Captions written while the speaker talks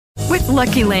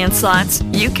Lucky Land Slots,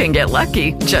 you can get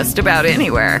lucky just about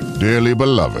anywhere. Dearly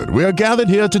beloved, we are gathered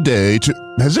here today to...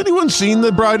 Has anyone seen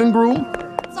the bride and groom?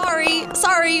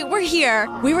 Sorry, we're here.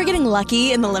 We were getting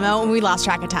lucky in the limo and we lost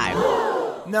track of time.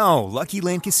 No, Lucky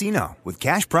Land Casino, with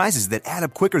cash prizes that add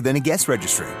up quicker than a guest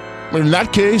registry. In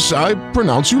that case, I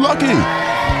pronounce you lucky.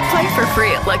 Play for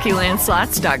free at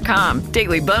LuckyLandSlots.com.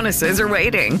 Daily bonuses are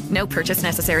waiting. No purchase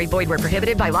necessary. Void where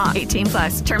prohibited by law.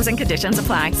 18+. Terms and conditions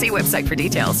apply. See website for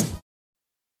details.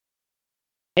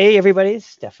 Hey everybody, it's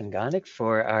Stefan Gondik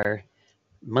for our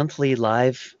monthly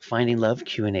live Finding Love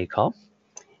Q&A call.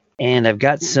 And I've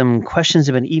got some questions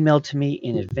that have been emailed to me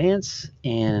in advance,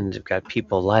 and I've got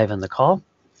people live on the call.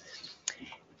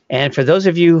 And for those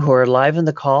of you who are live on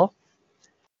the call,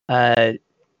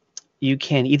 you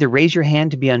can either raise your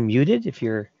hand to be unmuted if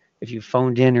you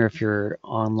phoned in, or if you're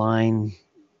online,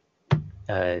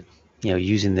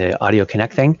 using the Audio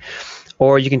Connect thing,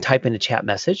 or you can type in a chat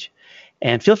message.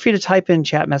 And feel free to type in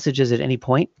chat messages at any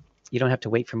point. You don't have to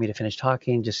wait for me to finish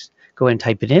talking. Just go ahead and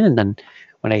type it in, and then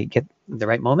when I get the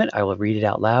right moment, I will read it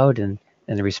out loud and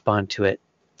then respond to it,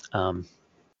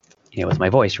 with my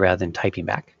voice rather than typing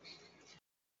back.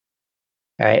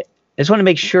 All right. I just want to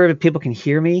make sure that people can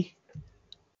hear me.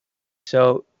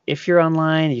 So if you're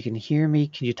online, you can hear me.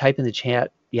 Can you type in the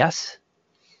chat yes?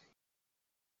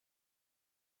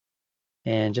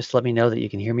 And just let me know that you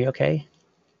can hear me okay.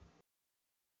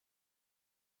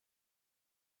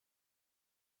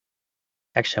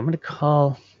 Actually, I'm going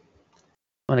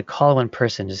to call one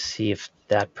person to see if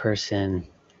that person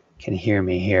can hear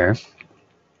me here.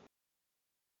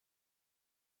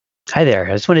 Hi there.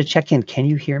 I just want to check in. Can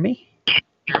you hear me?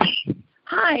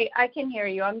 Hi, I can hear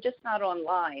you. I'm just not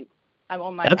online. I'm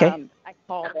on my I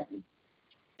called in.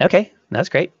 Okay, that's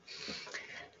great.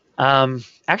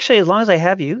 Actually, as long as I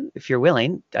have you, if you're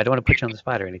willing, I don't want to put you on the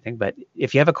spot or anything, but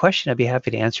if you have a question, I'd be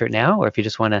happy to answer it now, or if you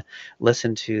just want to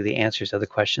listen to the answers to the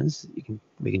questions,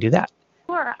 we can do that.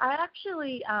 Sure. I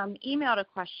actually emailed a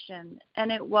question,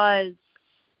 and it was,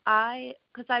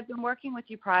 because I've been working with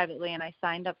you privately, and I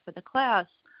signed up for the class,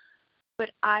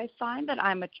 but I find that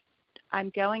I'm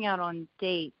going out on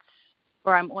dates,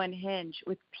 or I'm on Hinge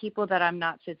with people that I'm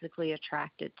not physically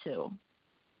attracted to.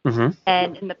 Mm-hmm.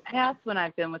 And in the past, when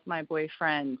I've been with my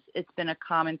boyfriends, it's been a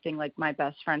common thing. Like, my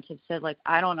best friends have said, like,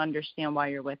 I don't understand why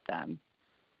you're with them.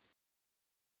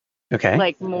 Okay.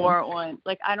 Like, more on,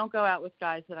 like, I don't go out with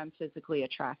guys that I'm physically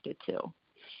attracted to.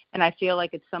 And I feel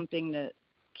like it's something to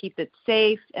keep it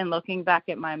safe. And looking back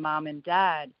at my mom and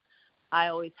dad, I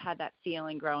always had that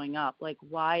feeling growing up. Like,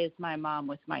 why is my mom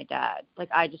with my dad? Like,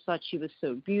 I just thought she was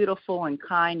so beautiful and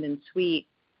kind and sweet.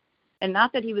 And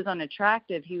not that he was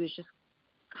unattractive. He was just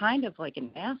kind of like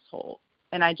an asshole,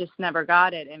 and I just never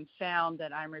got it, and found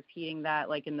that I'm repeating that,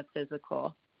 like, in the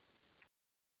physical.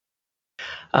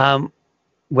 Well,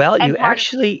 and you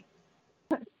actually,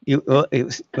 what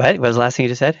was the last thing you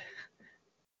just said?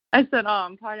 I said,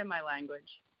 pardon my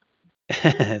language.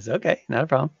 It's okay, not a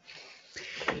problem.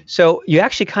 So you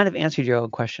actually kind of answered your own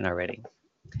question already,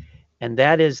 and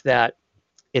that is that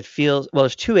it feels, well,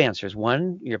 there's two answers.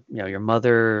 One, your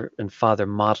mother and father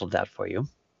modeled that for you.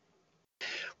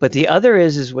 But the other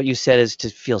is what you said, is to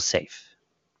feel safe.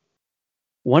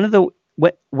 When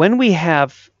we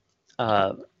have,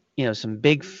 some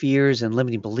big fears and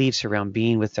limiting beliefs around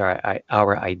being with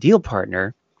our ideal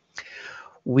partner,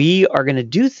 we are going to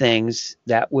do things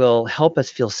that will help us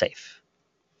feel safe.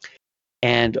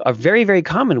 And a very, very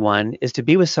common one is to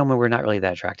be with someone we're not really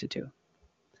that attracted to.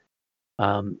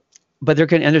 But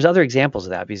there's other examples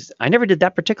of that, because I never did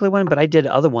that particular one, but I did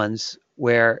other ones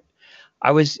where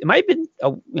I might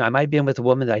have been with a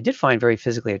woman that I did find very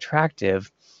physically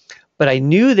attractive, but I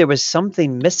knew there was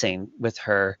something missing with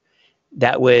her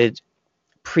that would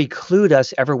preclude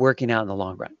us ever working out in the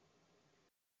long run,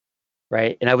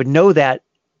 right? And I would know that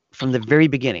from the very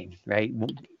beginning, right?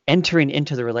 Entering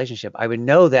into the relationship, I would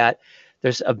know that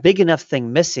there's a big enough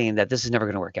thing missing that this is never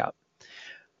going to work out.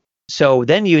 So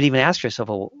then you would even ask yourself,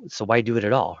 well, so why do it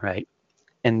at all, right?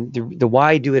 And the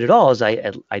why do it at all is I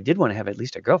did want to have at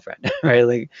least a girlfriend, right?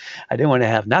 Like, I didn't want to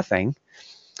have nothing,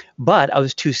 but I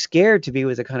was too scared to be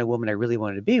with the kind of woman I really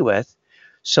wanted to be with.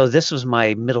 So this was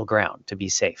my middle ground to be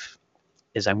safe,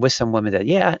 is I'm with some woman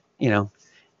that,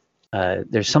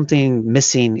 there's something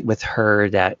missing with her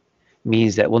that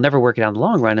means that we'll never work it out in the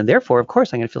long run. And therefore, of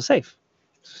course, I'm going to feel safe.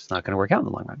 It's not going to work out in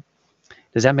the long run.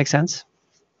 Does that make sense?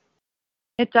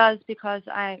 It does, because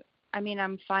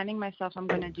I'm finding myself, I'm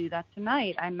going to do that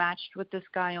tonight. I matched with this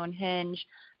guy on Hinge,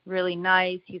 really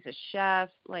nice. He's a chef.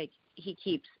 Like, he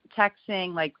keeps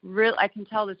texting, like, I can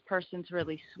tell this person's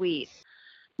really sweet.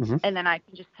 Hmm. And then I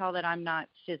can just tell that I'm not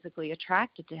physically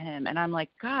attracted to him. And I'm like,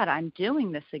 God, I'm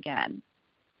doing this again.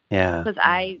 Yeah. Because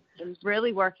I was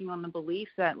really working on the belief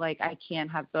that, like, I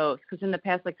can't have both. Because in the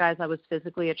past, like, guys I was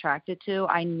physically attracted to,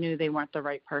 I knew they weren't the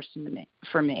right person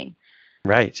for me.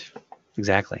 Right.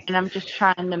 Exactly. And I'm just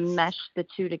trying to mesh the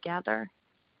two together.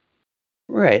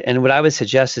 Right. And what I would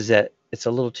suggest is that it's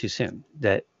a little too soon,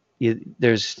 that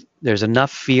there's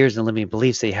enough fears and limiting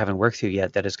beliefs that you haven't worked through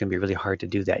yet that it's going to be really hard to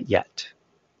do that yet.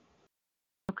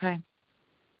 Okay.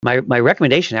 My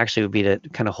recommendation actually would be to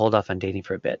kind of hold off on dating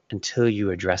for a bit until you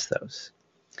address those.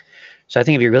 So I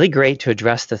think it'd be really great to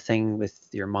address the thing with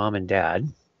your mom and dad,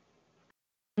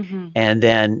 Mm-hmm. and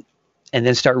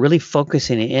then start really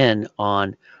focusing in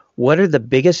on what are the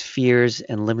biggest fears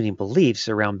and limiting beliefs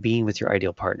around being with your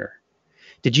ideal partner.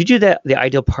 Did you do the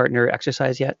ideal partner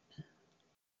exercise yet?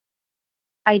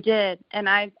 I did. And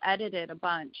I've edited a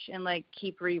bunch and, like,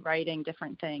 keep rewriting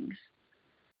different things.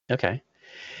 Okay.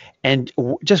 And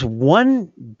just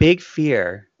one big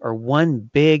fear or one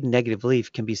big negative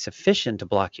belief can be sufficient to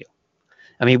block you.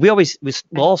 I mean, we'll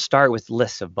all start with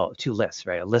lists of both, two lists,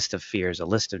 right? A list of fears, a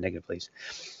list of negative beliefs.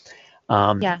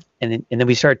 Yeah. And then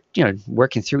we start,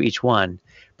 working through each one.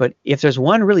 But if there's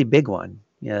one really big one,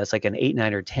 it's like an 8,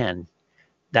 9, or 10,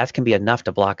 that can be enough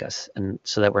to block us, and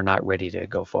so that we're not ready to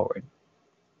go forward.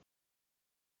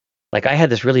 Like I had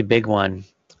this really big one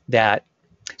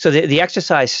so the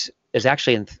exercise is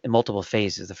actually in having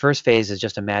phases. The first phase is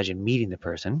just imagine meeting the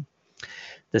person.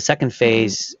 The second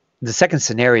phase, the second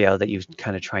scenario that you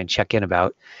kind of try and check in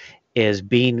about is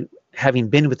having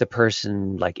been with the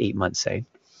person like 8 months, say.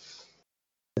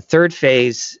 The third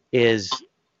phase is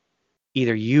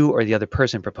either you or the other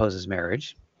person proposes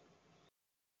marriage.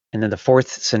 And then the fourth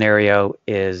scenario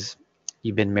is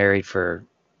you've been married for,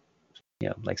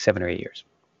 like 7 or 8 years.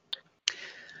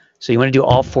 So you want to do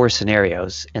all 4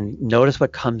 scenarios and notice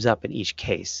what comes up in each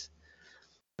case.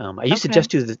 I used to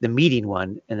just do the meeting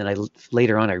one, and then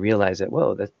later on I realized that,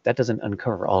 whoa, that doesn't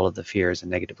uncover all of the fears and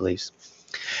negative beliefs.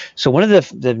 So one of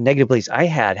the negative beliefs I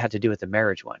had to do with the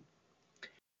marriage one.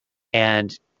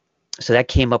 And so that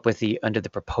came up with under the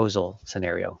proposal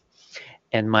scenario.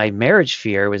 And my marriage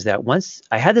fear was that once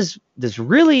I had this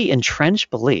really entrenched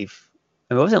belief,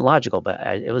 it wasn't logical, but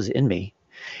it was in me,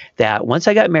 that once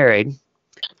I got married,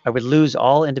 I would lose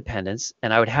all independence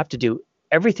and I would have to do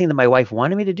everything that my wife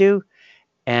wanted me to do,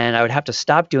 and I would have to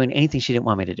stop doing anything she didn't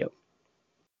want me to do.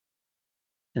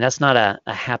 And that's not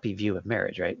a happy view of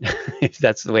marriage, right?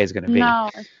 That's the way it's going to be. No.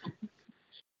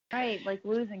 Right, like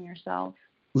losing yourself.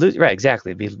 Right,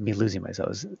 exactly. Me losing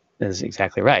myself is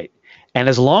exactly right. And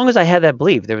as long as I had that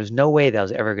belief, there was no way that I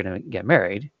was ever going to get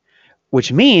married,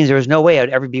 which means there was no way I'd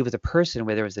ever be with a person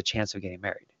where there was the chance of getting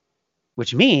married,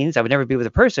 which means I would never be with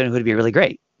a person who would be really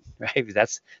great, right? Because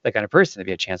that's the kind of person there'd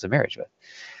be a chance of marriage with.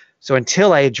 So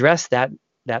until I addressed that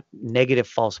negative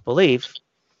false belief,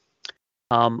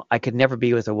 I could never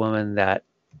be with a woman that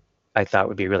I thought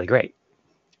would be really great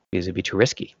because it'd be too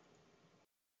risky.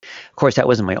 Of course, that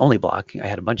wasn't my only block. I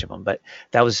had a bunch of them, but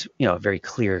that was, a very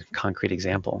clear, concrete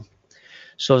example.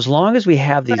 So as long as we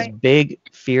have these big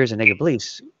fears and negative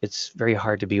beliefs, it's very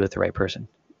hard to be with the right person.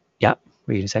 Yeah, what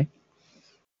were you going to say?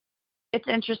 It's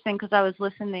interesting because I was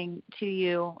listening to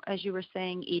you as you were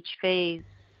saying each phase,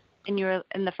 and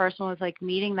the first one was like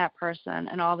meeting that person,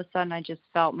 and all of a sudden I just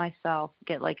felt myself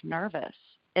get like nervous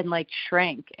and like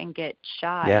shrink and get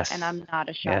shy. Yes. And I'm not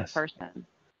a shy person.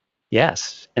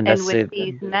 Yes. And with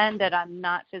these men that I'm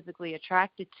not physically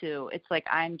attracted to, it's like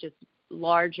I'm just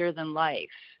larger than life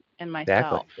in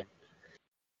myself. Exactly.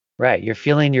 Right. You're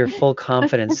feeling your full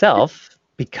confident self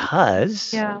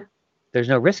because there's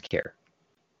no risk here.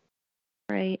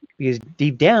 Right. Because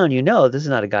deep down, this is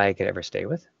not a guy I could ever stay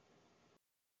with.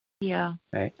 Yeah.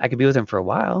 Right. I could be with him for a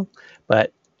while,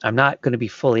 but I'm not going to be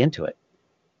fully into it.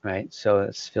 Right. So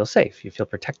it feels safe. You feel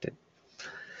protected.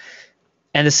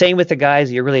 And the same with the guys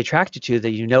that you're really attracted to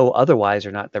that otherwise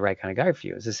are not the right kind of guy for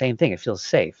you. It's the same thing. It feels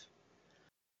safe.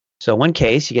 So in one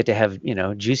case, you get to have,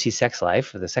 juicy sex life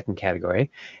for the second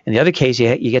category. In the other case,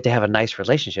 you get to have a nice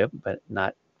relationship, but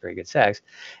not very good sex.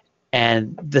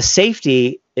 And the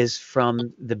safety is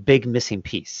from the big missing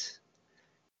piece.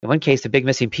 In one case, the big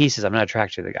missing piece is I'm not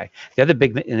attracted to the guy.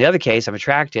 In the other case, I'm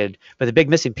attracted, but the big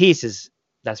missing piece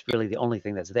that's really the only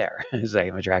thing that's there. It's like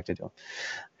I'm attracted to him.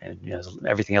 And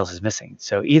everything else is missing.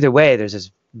 So either way, there's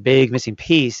this big missing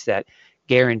piece that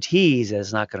guarantees that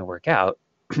it's not going to work out,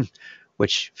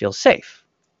 which feels safe.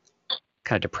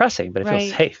 Kind of depressing, but it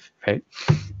feels safe, right?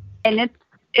 And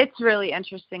it's really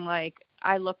interesting. Like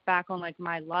I look back on like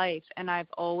my life, and I've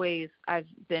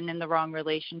been in the wrong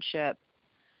relationship,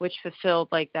 which fulfilled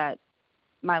like that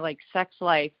my like sex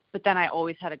life, but then I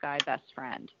always had a guy best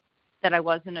friend that I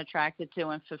wasn't attracted to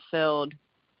and fulfilled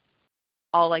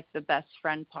all like the best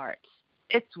friend parts.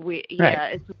 It's weird. Right. Yeah,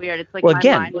 it's weird. It's like Well, my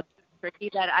again, mind was tricky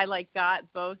that I like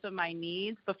got both of my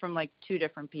needs, but from like two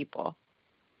different people.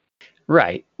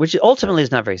 right, which ultimately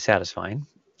is not very satisfying.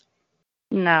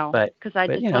 No, But because I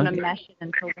just you want know, to mesh it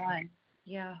into one.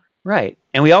 Yeah. right.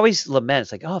 And we always lament,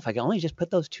 it's like, oh, if I can only just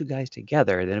put those two guys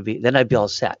together, then I'd be all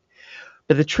set.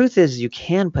 But the truth is you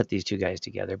can put these two guys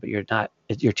together, but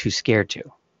you're too scared to,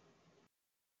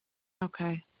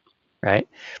 Okay. right?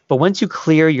 But once you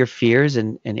clear your fears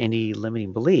and any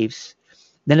limiting beliefs,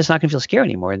 then it's not going to feel scary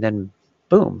anymore. And then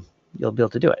boom, you'll be able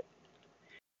to do it.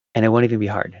 And it won't even be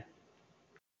hard.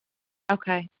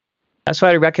 Okay. That's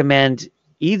why I recommend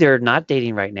either not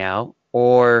dating right now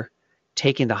or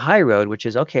taking the high road, which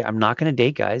is, okay, I'm not going to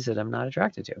date guys that I'm not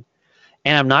attracted to.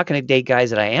 And I'm not going to date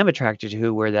guys that I am attracted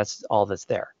to where that's all that's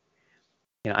there.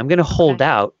 I'm going to hold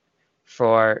out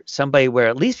for somebody where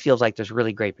at least feels like there's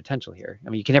really great potential here. I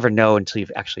mean, you can never know until you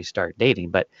actually start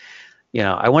dating, but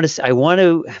I want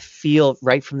to feel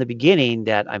right from the beginning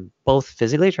that I'm both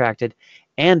physically attracted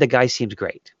and the guy seems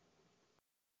great.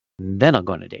 And then I'll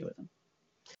go on a date with him.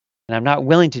 And I'm not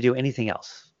willing to do anything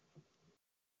else.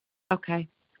 Okay.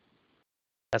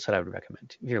 That's what I would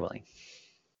recommend if you're willing.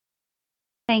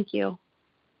 Thank you.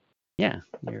 Yeah,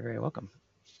 you're very welcome.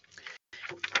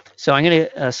 So I'm going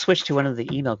to switch to one of the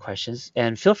email questions,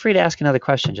 and feel free to ask another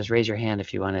question. Just raise your hand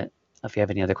if you have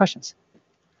any other questions.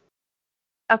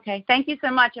 Okay. Thank you so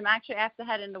much. I have to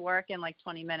head into work in like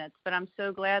 20 minutes, but I'm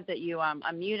so glad that you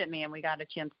unmuted me and we got a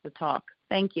chance to talk.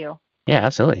 Thank you. Yeah,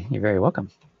 absolutely. You're very welcome.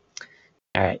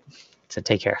 All right. So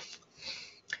take care.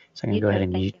 So I'm going to go ahead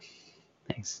and mute.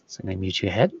 Thanks. So I'm going to mute you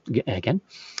again.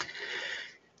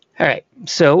 All right.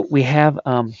 So we have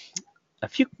a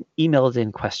few emailed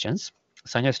in questions.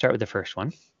 So I'm going to start with the first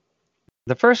one.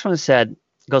 The first one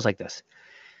goes like this.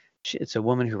 It's a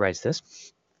woman who writes this.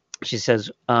 She says,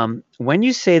 when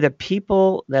you say that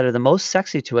people that are the most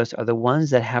sexy to us are the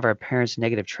ones that have our parents'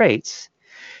 negative traits,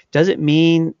 does it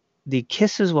mean the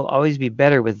kisses will always be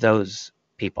better with those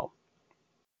people?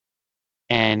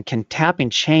 And can tapping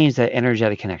change that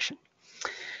energetic connection?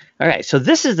 All right, so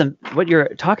this is what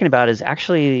you're talking about is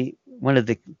actually one of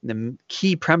the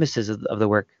key premises of the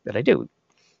work that I do,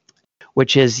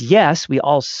 which is, yes, we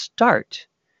all start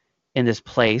in this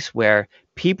place where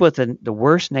people with the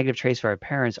worst negative traits of our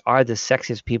parents are the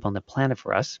sexiest people on the planet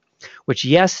for us, which,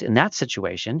 yes, in that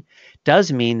situation,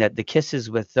 does mean that the kisses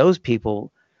with those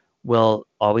people will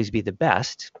always be the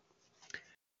best.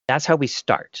 That's how we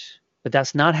start, but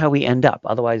that's not how we end up.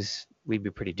 Otherwise, we'd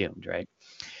be pretty doomed, right?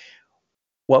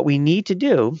 What we need to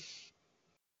do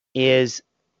is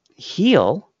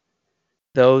heal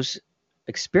those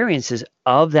experiences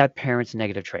of that parent's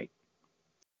negative trait.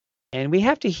 And we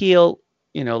have to heal,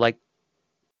 like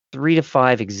 3 to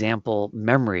 5 example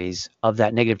memories of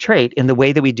that negative trait in the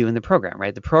way that we do in the program,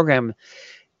 right? The program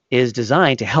is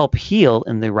designed to help heal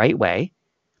in the right way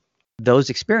those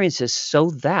experiences so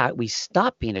that we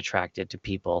stop being attracted to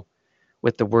people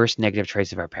with the worst negative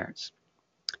traits of our parents.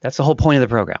 That's the whole point of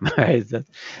the program, right?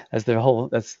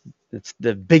 That's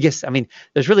the biggest. I mean,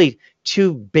 there's really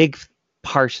 2 big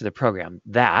parts to the program: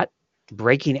 that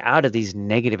breaking out of these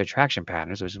negative attraction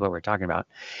patterns, which is what we're talking about,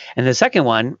 and the second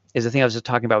one is the thing I was just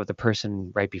talking about with the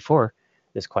person right before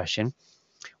this question,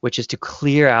 which is to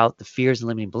clear out the fears and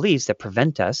limiting beliefs that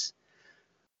prevent us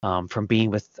from being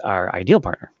with our ideal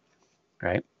partner,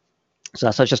 right? So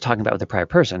that's not just talking about with the prior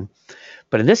person,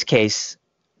 but in this case,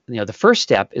 the first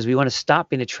step is we want to stop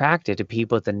being attracted to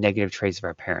people with the negative traits of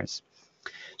our parents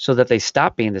so that they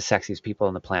stop being the sexiest people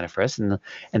on the planet for us and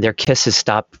their kisses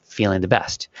stop feeling the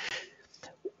best.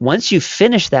 Once you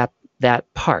finish that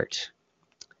part,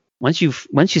 once you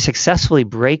successfully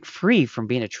break free from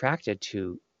being attracted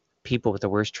to people with the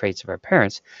worst traits of our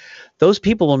parents, those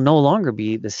people will no longer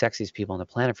be the sexiest people on the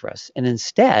planet for us. And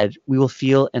instead, we will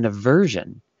feel an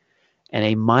aversion and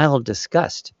a mild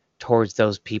disgust towards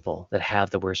those people that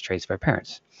have the worst traits of our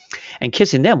parents. And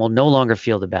kissing them will no longer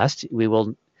feel the best.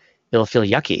 It'll feel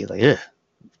yucky. Like, ugh,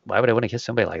 why would I want to kiss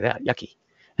somebody like that? Yucky,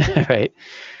 right?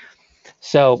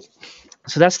 So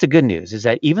that's the good news, is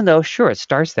that even though, sure, it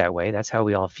starts that way, that's how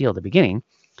we all feel at the beginning,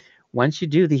 once you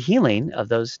do the healing of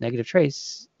those negative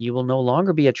traits, you will no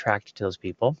longer be attracted to those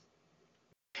people.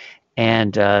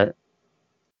 And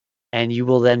you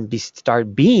will then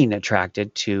start being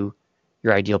attracted to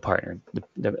your ideal partner,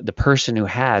 the person who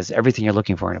has everything you're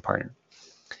looking for in a partner.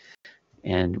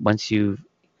 And once you've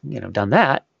done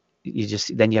that,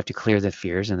 then you have to clear the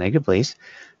fears and negative beliefs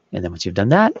And then once you've done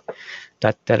that,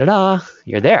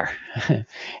 you're there.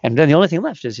 And then the only thing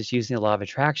left is just using the law of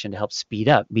attraction to help speed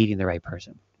up meeting the right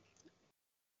person.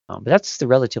 But that's the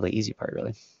relatively easy part,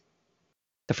 really.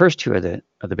 The first two are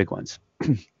the big ones.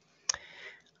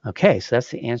 Okay, so that's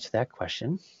the answer to that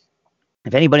question.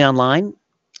 If anybody online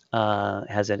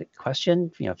has a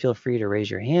question, feel free to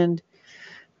raise your hand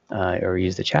or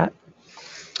use the chat.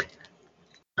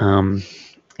 And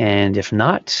if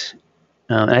not,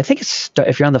 and I think it's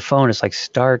if you're on the phone, it's like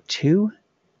 *2 to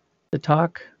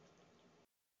talk.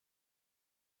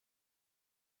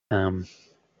 I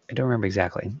don't remember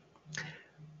exactly,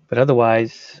 but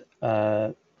otherwise,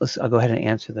 I'll go ahead and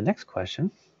answer the next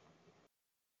question.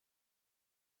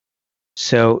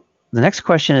 So the next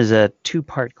question is a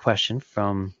two-part question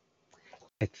from,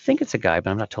 I think it's a guy, but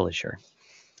I'm not totally sure.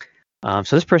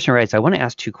 So this person writes, I want to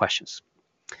ask two questions.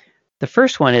 The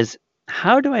first one is,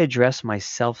 how do I address my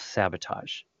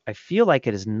self-sabotage? I feel like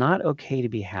it is not okay to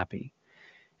be happy.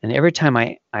 And every time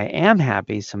I am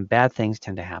happy, some bad things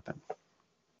tend to happen.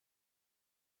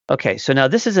 Okay, so now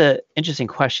this is an interesting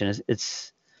question.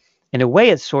 It's in a way,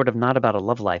 it's sort of not about a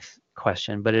love life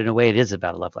question, but in a way it is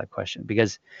about a love life question.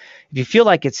 Because if you feel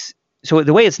like so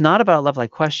the way it's not about a love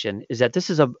life question is that this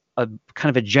is a kind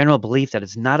of a general belief that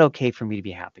it's not okay for me to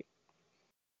be happy.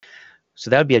 So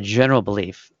that would be a general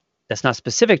belief that's not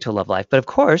specific to a love life. But of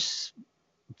course,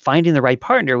 finding the right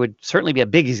partner would certainly be a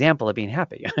big example of being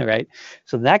happy, right?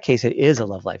 So in that case, it is a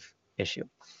love life issue.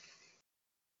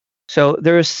 So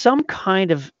there is some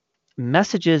kind of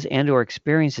messages and or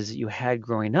experiences that you had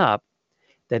growing up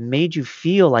that made you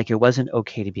feel like it wasn't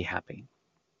okay to be happy.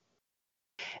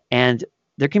 And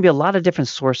there can be a lot of different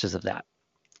sources of that.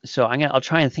 So I'll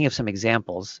try and think of some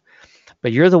examples,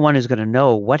 but you're the one who's going to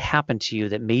know what happened to you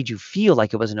that made you feel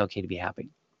like it wasn't okay to be happy.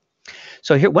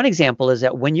 So here, one example is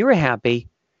that when you were happy,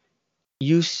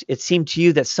 it seemed to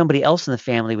you that somebody else in the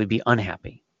family would be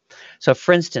unhappy. So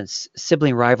for instance,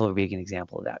 sibling rivalry would be an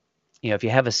example of that. If you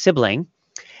have a sibling,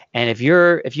 and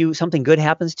if something good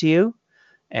happens to you,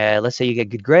 let's say you get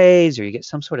good grades or you get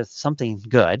some sort of something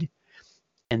good,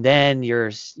 and then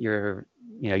your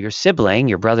sibling,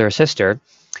 your brother or sister,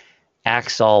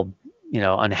 acts all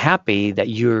unhappy that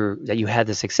you had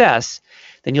the success,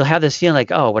 then you'll have this feeling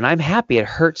like, oh, when I'm happy, it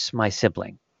hurts my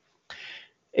sibling.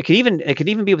 It could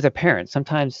even be with a parent.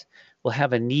 Sometimes we'll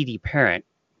have a needy parent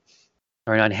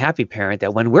or an unhappy parent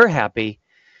that when we're happy,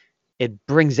 it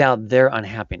brings out their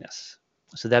unhappiness.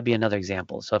 So that'd be another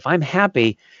example. So if I'm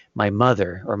happy, my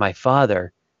mother or my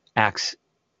father acts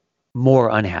more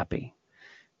unhappy,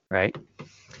 right?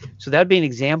 So that'd be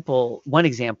one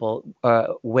example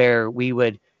where we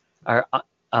would,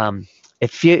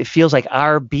 it feels like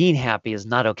our being happy is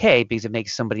not okay because it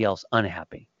makes somebody else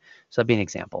unhappy. So that'd be an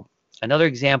example. Another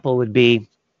example would be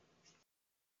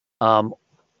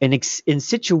in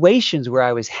situations where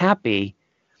I was happy,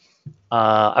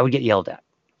 I would get yelled at.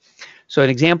 So an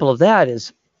example of that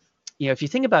is, if you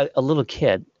think about a little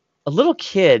kid,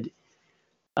 the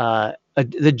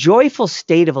joyful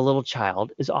state of a little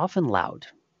child is often loud,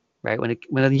 right? When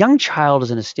a young child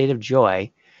is in a state of joy,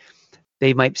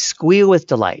 they might squeal with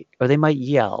delight, or they might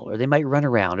yell, or they might run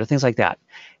around, or things like that.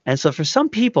 And so for some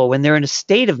people, when they're in a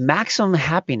state of maximum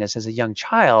happiness as a young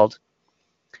child,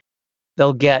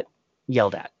 they'll get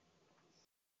yelled at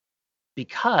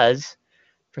because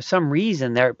for some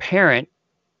reason their parent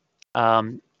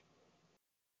is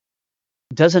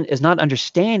not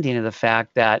understanding of the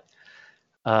fact that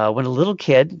when a little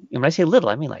kid, and when I say little,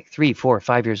 I mean like 3, 4,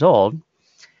 5 years old,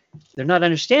 they're not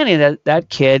understanding that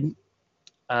kid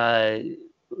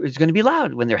is going to be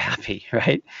loud when they're happy,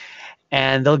 right?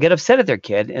 And they'll get upset at their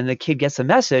kid, and the kid gets a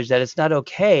message that it's not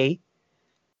okay.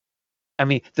 I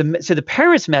mean, so the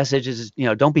parent's message is,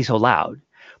 don't be so loud.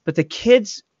 But the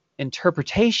kid's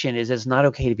interpretation is it's not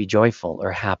okay to be joyful or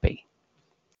happy,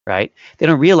 right? They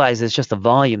don't realize it's just the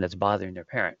volume that's bothering their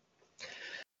parent.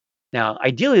 Now,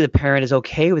 ideally, the parent is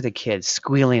okay with the kid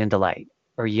squealing in delight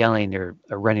or yelling or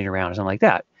running around or something like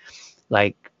that,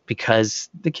 because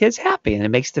the kid's happy and it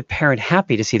makes the parent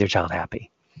happy to see their child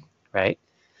happy, right?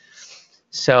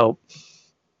 So,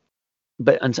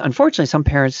 but unfortunately, some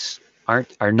parents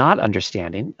are not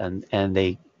understanding, and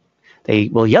they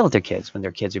will yell at their kids when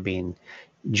their kids are being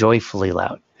joyfully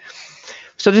loud.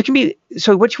 So what you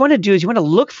want to do is you want to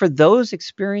look for those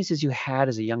experiences you had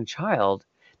as a young child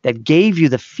that gave you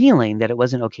the feeling that it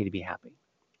wasn't okay to be happy.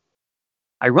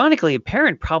 Ironically, a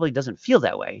parent probably doesn't feel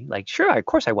that way. Like, sure, of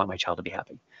course I want my child to be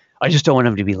happy. I just don't want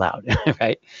him to be loud,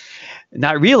 right?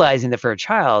 Not realizing that for a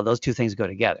child, those two things go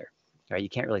together, right? You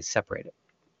can't really separate it.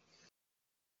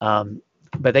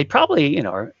 But they probably,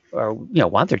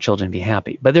 want their children to be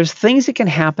happy. But there's things that can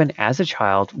happen as a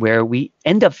child where we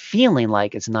end up feeling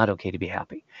like it's not okay to be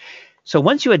happy. So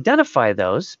once you identify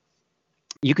those,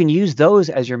 you can use those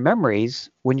as your memories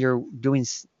when you're doing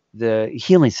the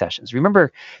healing sessions.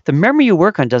 Remember, the memory you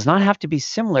work on does not have to be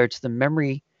similar to the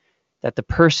memory that the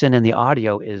person in the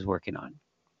audio is working on.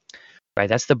 Right?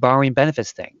 That's the borrowing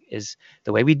benefits thing. Is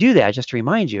the way we do that, just to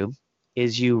remind you,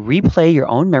 is you replay your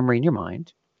own memory in your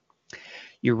mind.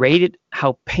 You rate it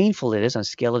how painful it is on a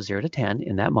scale of 0 to 10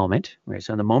 in that moment. Right?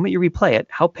 So in the moment you replay it,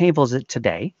 how painful is it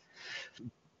today?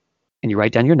 And you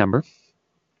write down your number.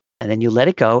 And then you let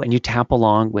it go and you tap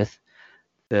along with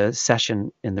the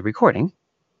session in the recording.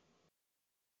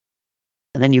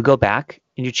 And then you go back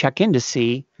and you check in to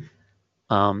see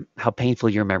how painful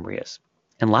your memory is.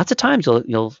 And lots of times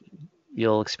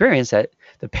you'll experience that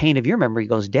the pain of your memory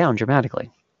goes down dramatically.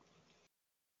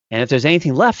 And if there's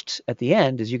anything left at the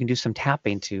end, is you can do some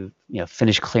tapping to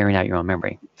finish clearing out your own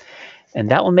memory.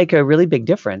 And that will make a really big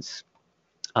difference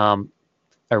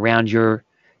around your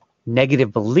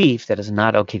negative belief that it's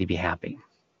not okay to be happy.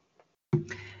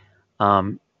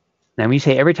 Now, when you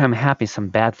say every time I'm happy, some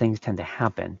bad things tend to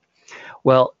happen.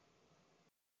 Well,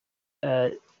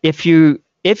 if you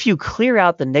clear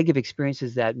out the negative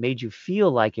experiences that made you feel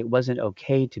like it wasn't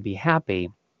okay to be happy,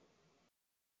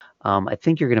 I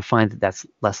think you're going to find that that's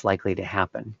less likely to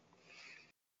happen.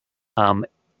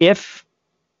 If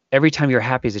every time you're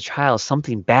happy as a child,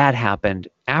 something bad happened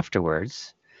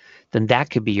afterwards, then that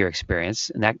could be your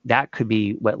experience, and that could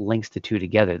be what links the two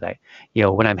together. That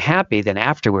when I'm happy, then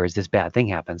afterwards this bad thing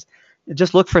happens.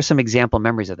 Just look for some example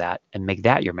memories of that and make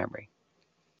that your memory.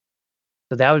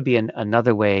 So that would be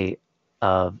another way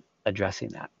of addressing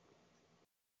that.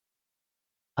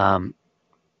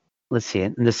 Let's see.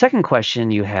 And the second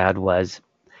question you had was,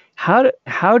 how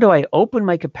do I open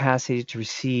my capacity to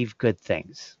receive good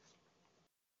things?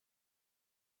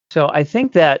 So I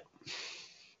think that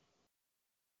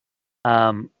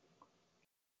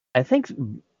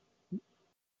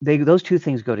those two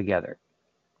things go together,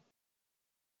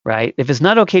 right? If it's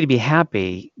not okay to be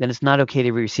happy, then it's not okay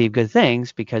to receive good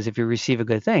things, because if you receive a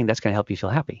good thing, that's going to help you feel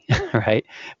happy, right?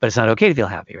 But it's not okay to feel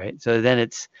happy, right? So then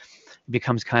it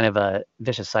becomes kind of a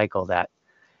vicious cycle that,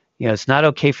 it's not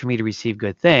okay for me to receive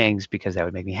good things because that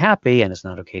would make me happy, and it's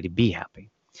not okay to be happy.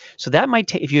 So that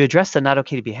might if you address the not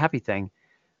okay to be happy thing,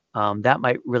 that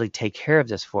might really take care of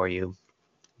this for you,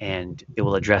 and it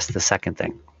will address the second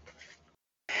thing.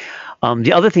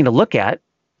 The other thing to look at,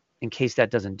 in case that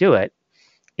doesn't do it,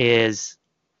 is,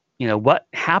 what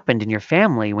happened in your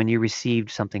family when you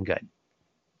received something good?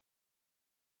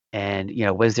 And,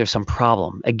 was there some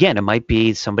problem? Again, it might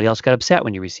be somebody else got upset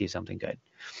when you received something good.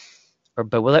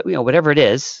 But whatever it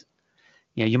is,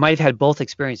 you might have had both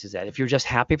experiences. That if you're just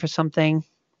happy for something,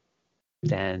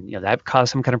 then, that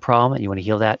caused some kind of problem and you want to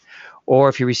heal that. Or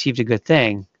if you received a good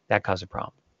thing, that caused a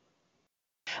problem.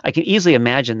 I can easily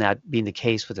imagine that being the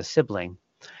case with a sibling,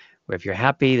 where if you're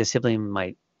happy, the sibling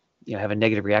might have a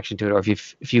negative reaction to it, or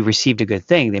if you received a good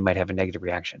thing, they might have a negative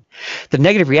reaction. The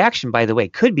negative reaction, by the way,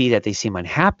 could be that they seem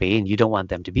unhappy and you don't want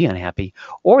them to be unhappy,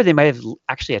 or they might have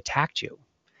actually attacked you.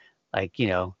 Like,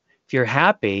 if you're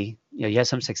happy, you have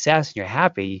some success and you're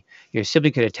happy, your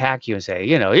sibling could attack you and say,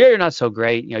 you're not so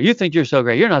great. You think you're so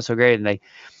great, you're not so great, and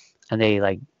they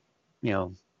like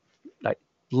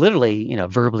literally,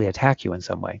 verbally attack you in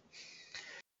some way.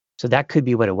 So that could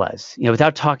be what it was.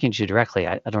 Without talking to you directly,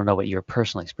 I don't know what your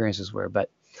personal experiences were, but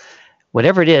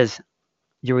whatever it is,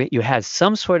 you had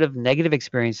some sort of negative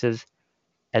experiences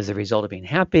as a result of being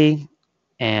happy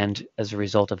and as a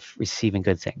result of receiving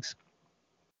good things.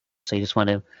 So you just want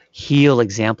to heal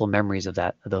example memories of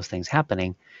those things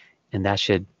happening, and that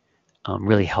should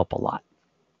really help a lot.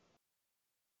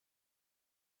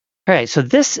 All right, so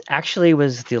this actually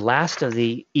was the last of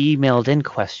the emailed in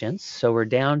questions. So we're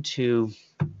down to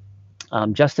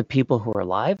just the people who are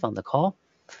live on the call.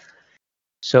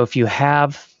 So if you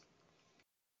have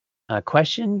a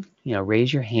question,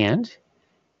 raise your hand,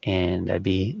 and I'd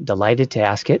be delighted to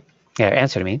answer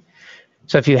to me.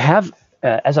 So if you have,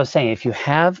 as I was saying, if you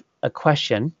have a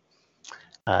question,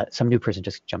 some new person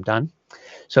just jumped on.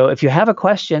 So if you have a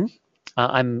question,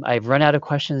 I've run out of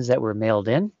questions that were mailed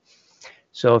in.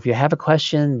 So if you have a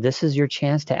question, this is your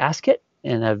chance to ask it,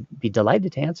 and I'd be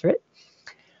delighted to answer it.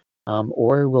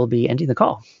 Or we'll be ending the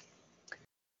call.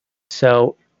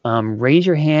 So raise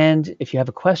your hand if you have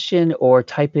a question, or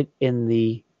type it in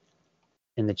the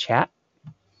chat,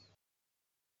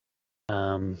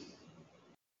 and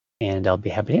I'll be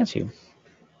happy to answer you.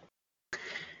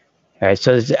 All right.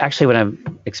 So actually, what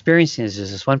I'm experiencing is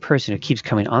there's this one person who keeps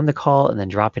coming on the call and then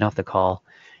dropping off the call,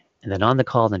 and then on the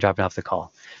call, and then dropping off the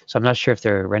call. So I'm not sure if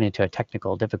they're running into a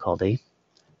technical difficulty.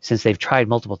 Since they've tried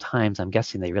multiple times, I'm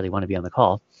guessing they really want to be on the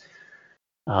call.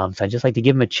 So I'd just like to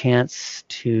give them a chance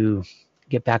to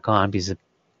get back on, because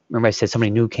remember I said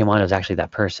somebody new came on. It was actually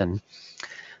that person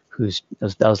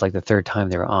that was like the third time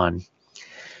they were on.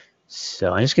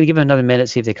 So I'm just going to give them another minute,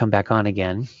 see if they come back on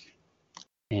again,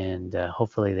 and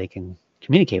hopefully they can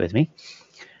communicate with me.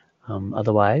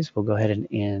 Otherwise, we'll go ahead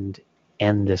and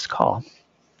end this call.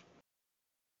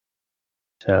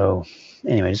 So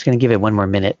anyway, just going to give it one more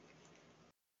minute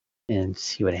and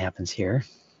see what happens here.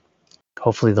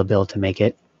 Hopefully they'll be able to make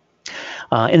it.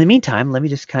 In the meantime, let me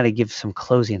just kind of give some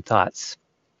closing thoughts,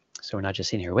 so we're not just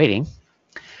sitting here waiting.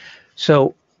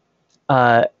 So,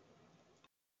 and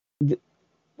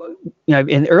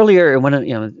earlier,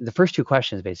 the first two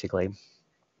questions, basically,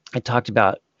 I talked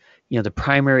about,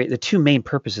 the two main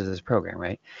purposes of this program,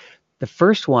 right? The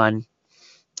first one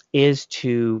is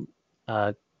to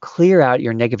clear out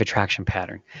your negative attraction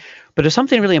pattern. But there's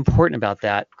something really important about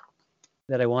that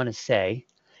I want to say,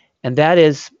 and that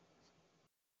is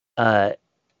the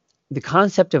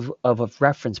concept of a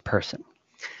reference person.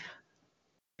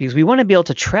 Because we want to be able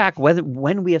to track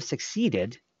when we have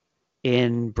succeeded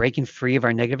in breaking free of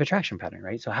our negative attraction pattern,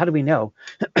 right? So how do we know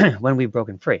when we've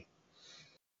broken free?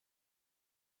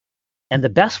 And the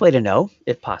best way to know,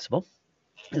 if possible,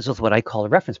 is with what I call a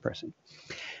reference person.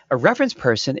 A reference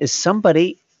person is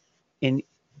somebody in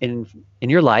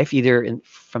your life, either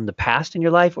from the past in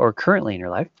your life or currently in your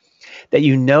life, that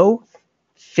you know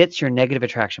fits your negative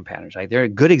attraction patterns. Right? They're a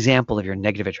good example of your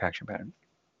negative attraction pattern.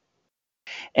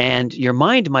 And your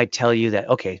mind might tell you that,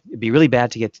 okay, it'd be really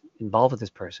bad to get involved with this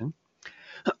person.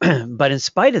 But in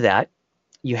spite of that,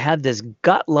 you have this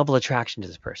gut level attraction to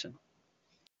this person.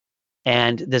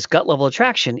 And this gut level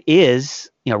attraction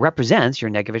represents your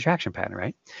negative attraction pattern,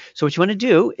 right? So what you want to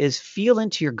do is feel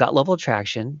into your gut level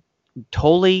attraction,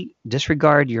 totally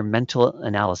disregard your mental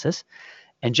analysis,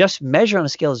 and just measure on a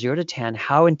scale of 0 to 10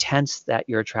 how intense that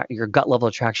your gut level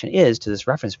attraction is to this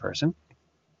reference person,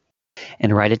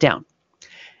 and write it down.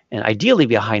 And ideally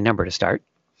be a high number to start.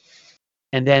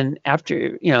 And then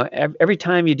after, every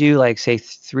time you do, like, say,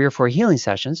 3 or 4 healing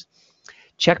sessions,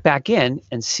 check back in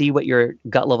and see what your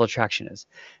gut level attraction is.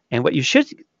 And what you should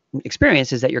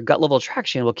experience is that your gut level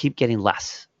attraction will keep getting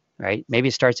less, right? Maybe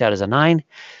it starts out as a 9,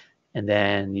 and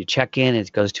then you check in,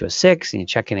 it goes to a 6, and you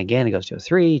check in again, it goes to a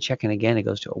 3, check in again, it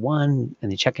goes to a 1,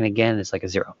 and you check in again, it's like a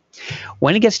 0.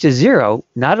 When it gets to 0,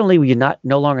 not only will you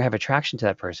no longer have attraction to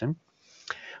that person,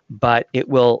 but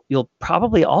you'll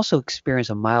probably also experience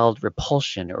a mild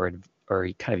repulsion or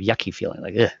kind of yucky feeling,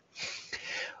 like ugh.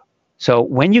 So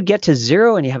when you get to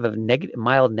 0 and you have a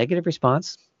mild negative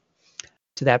response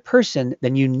to that person,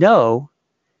 then you know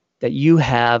that you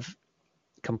have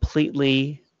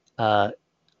completely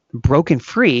broken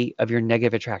free of your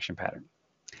negative attraction pattern,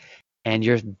 and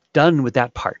you're done with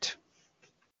that part.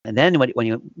 And then what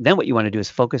you want to do is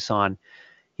focus on,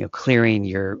 clearing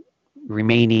your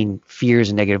remaining fears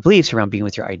and negative beliefs around being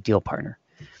with your ideal partner.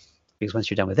 Because once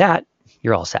you're done with that,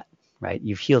 you're all set, right?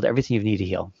 You've healed everything you need to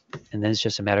heal. And then it's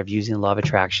just a matter of using the law of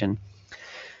attraction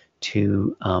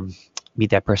to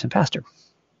meet that person faster.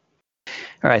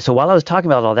 All right, so while I was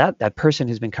talking about all that person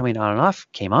who's been coming on and off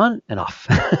came on and off.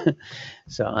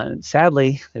 So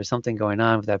sadly, there's something going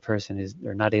on with that person.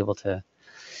 They're not able to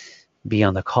be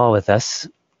on the call with us.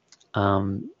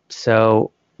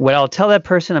 So what I'll tell that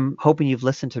person, I'm hoping you've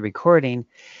listened to the recording,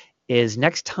 is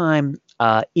next time,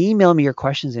 email me your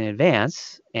questions in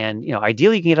advance. And,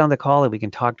 ideally you can get on the call and we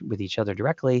can talk with each other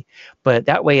directly. But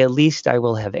that way, at least I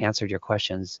will have answered your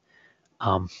questions.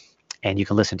 And you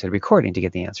can listen to the recording to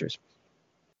get the answers.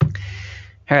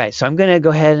 All right, so I'm going to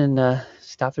go ahead and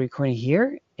stop the recording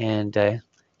here. And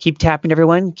keep tapping,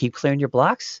 everyone. Keep clearing your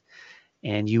blocks.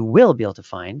 And you will be able to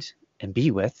find and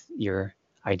be with your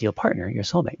ideal partner, your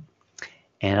soulmate.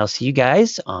 And I'll see you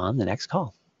guys on the next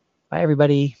call. Bye,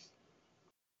 everybody.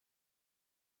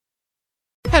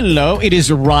 Hello, it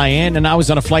is Ryan, and I was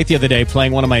on a flight the other day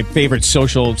playing one of my favorite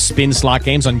social spin slot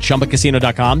games on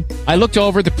ChumbaCasino.com. I looked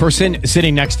over at the person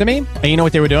sitting next to me, and you know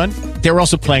what they were doing? They were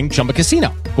also playing Chumba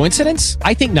Casino. Coincidence?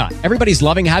 I think not. Everybody's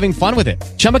loving having fun with it.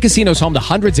 Chumba Casino is home to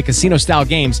hundreds of casino-style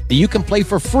games that you can play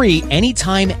for free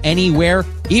anytime, anywhere,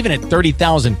 even at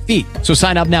 30,000 feet. So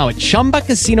sign up now at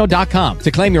ChumbaCasino.com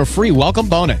to claim your free welcome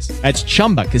bonus. That's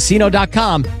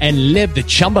ChumbaCasino.com and live the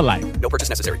Chumba life. No purchase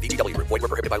necessary. VGW. Void where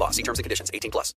prohibited by law. See terms and conditions. 18+.